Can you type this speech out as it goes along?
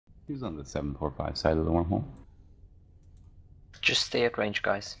Who's on the 745 side of the wormhole? Just stay at range,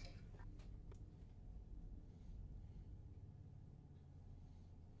 guys.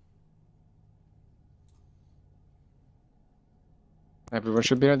 Everyone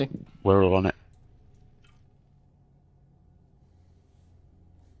should be ready. We're all on it.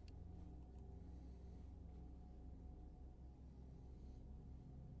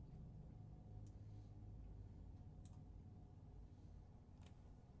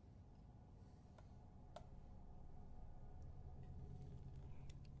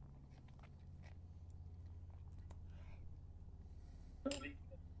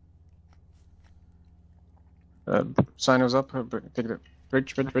 Sign us up. Take the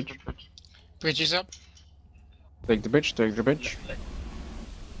bridge. Bridge is up. Take the bridge.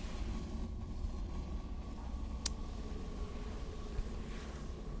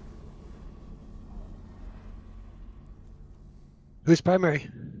 Who's primary?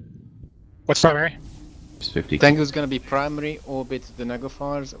 What's primary? It's 50. Tango's gonna be primary, orbit the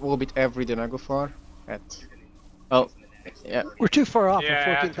Nagofars, orbit every the Nagofar at... Oh, yeah. We're too far off.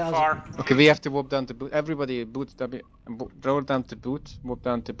 Yeah, We're too 14,000. far. Okay, we have to warp down to boot. Everybody boot, roll down to boot, warp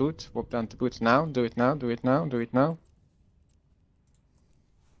down to boot, warp down to boot now. Do it now.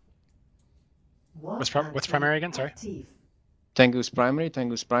 What's primary again? Sorry. Tango's primary.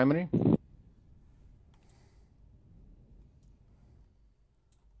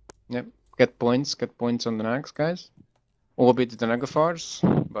 Yep, get points on the Nags, guys. Orbit the Nagofars,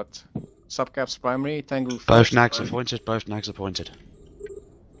 but subcaps primary, Tango first. Both nags appointed.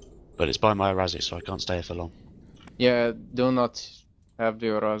 But it's by my Arazi, so I can't stay here for long. Yeah, do not have the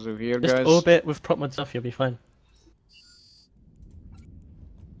Orazu here, Just guys. orbit with prop mods off, you'll be fine.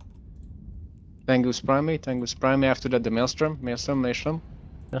 Tango's primary, after that the Maelstrom.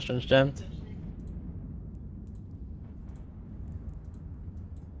 Maelstrom's jammed.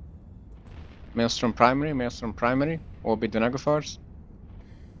 Maelstrom primary, orbit the Nagofars.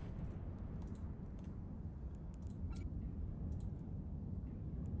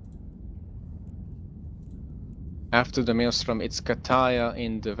 After the Maelstrom, it's Kataya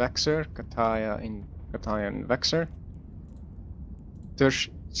in the Vexer. Kataya in Vexer.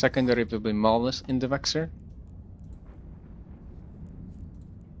 Secondary will be Maulus in the Vexer.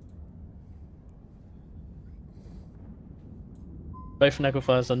 Both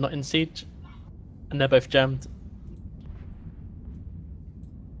Nagofars are not in siege, and they're both jammed.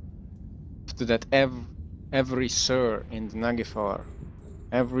 After that, every Sir in the Nagifar.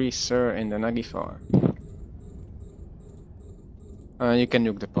 You can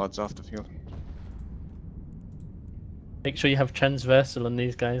nuke the pods off the field. Make sure you have transversal on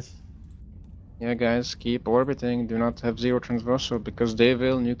these guys. Yeah, guys, keep orbiting. Do not have zero transversal because they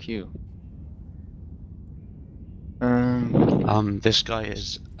will nuke you. This guy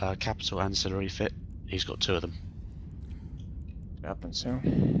is capital ancillary fit. He's got 2 of them. Happens, yeah.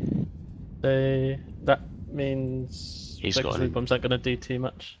 So that means He's got Vexury bombs aren't going to do too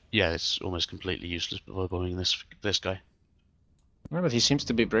much. Yeah, it's almost completely useless before bombing this guy. Yeah, but he seems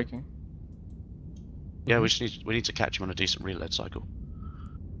to be breaking. Yeah, we need to catch him on a decent reload cycle.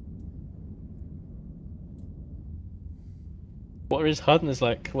 What are his hardness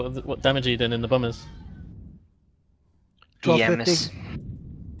like? What damage are you doing in the bombers? EM is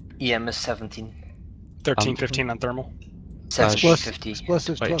 17. 13-15 on thermal. 17-50.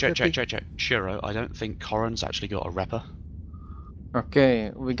 Explosives, Wait, 1250. check. Shiro, I don't think Corrin's actually got a repper.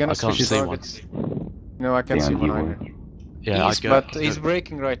 Okay, we're gonna I can't switch see targets. No, I can't see one either. Yeah, But he's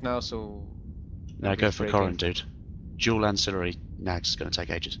breaking right now, so... No, go for breaking. Corrin, dude. Dual ancillary nags is going to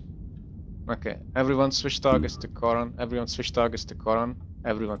take ages. Okay, everyone switch targets to Corrin.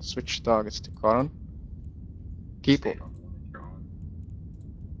 Keep it.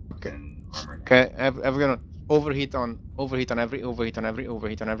 Okay, everyone overheat on every. Now. Overheat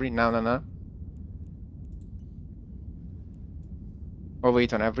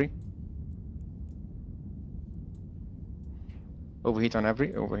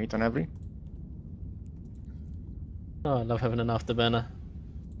on every. Oh, I love having an afterburner.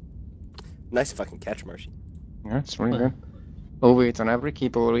 Nice if I can catch Mercy. Yeah, it's really good. Overheat on every,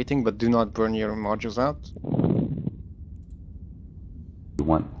 keep overheating, but do not burn your modules out. You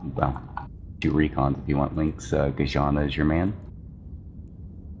want, well, do recons if you want links. Gajana is your man.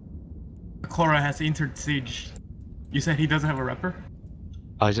 Cora has entered siege. You said he doesn't have a repper?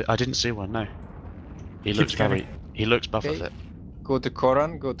 I didn't see one, no. He looks buff with it. Go to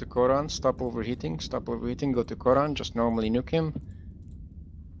Koran, stop overheating, go to Koran, just normally nuke him.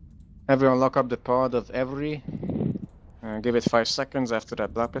 Everyone lock up the pod of every. Give it 5 seconds, after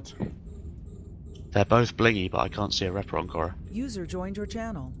that blap it. They're both blingy, but I can't see a repper on Cora. User joined your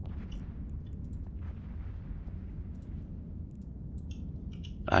channel.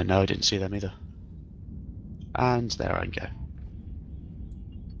 No, I didn't see them either. And there I go.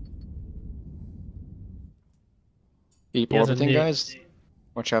 Keep He has a orbiting, nuke. guys.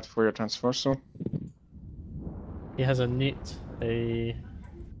 Watch out for your transversal. He has a newt. A.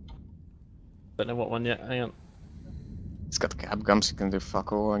 Don't know what one yet. Hang on. He's got cab gums, he can do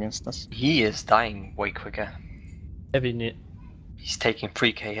fuck all against us. He is dying way quicker. Heavy newt. He's taking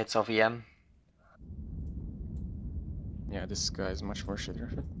 3k hits of EM. Yeah, this guy is much more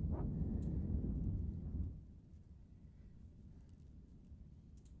shitter.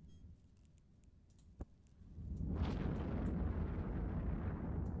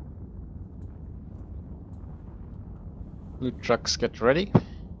 Loot trucks, get ready.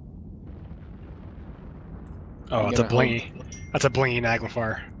 Oh, it's a Gonna hold- blingy. That's a blingy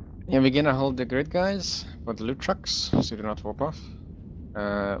Naglfar. Yeah, we're gonna hold the grid, guys, for the loot trucks, so do not warp off.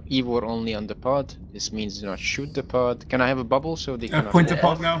 Evor only on the pod. This means do not shoot the pod. Can I have a bubble so they cannot Point to warp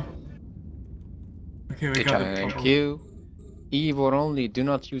pod off? now. Okay, we Good got job. it. Thank you. Evor only, do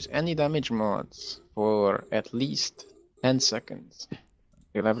not use any damage mods for at least 10 seconds.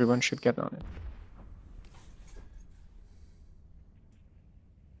 Till everyone should get on it.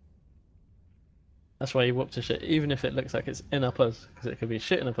 That's why he whooped to shit, even if it looks like it's in a puzz, because it could be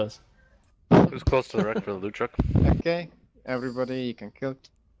shit in a puzz. Who's close to the wreck for the loot truck? Okay, everybody, you can kill.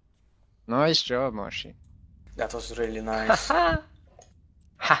 Nice job, Marshy. That was really nice.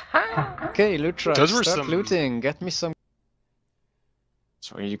 Haha! Okay, loot trucks, Those were start some- looting. Get me some.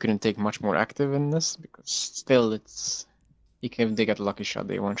 Sorry, you couldn't take much more active in this because still it's. If they get a lucky shot,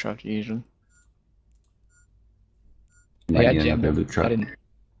 they one shot you usually. Might Yeah, need Jim, another loot I truck. didn't.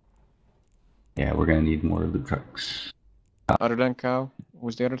 Yeah, we're gonna need more loot trucks. Other than cow,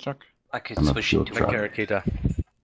 who's the other truck? I could I'm a switch fuel into truck. Karakita.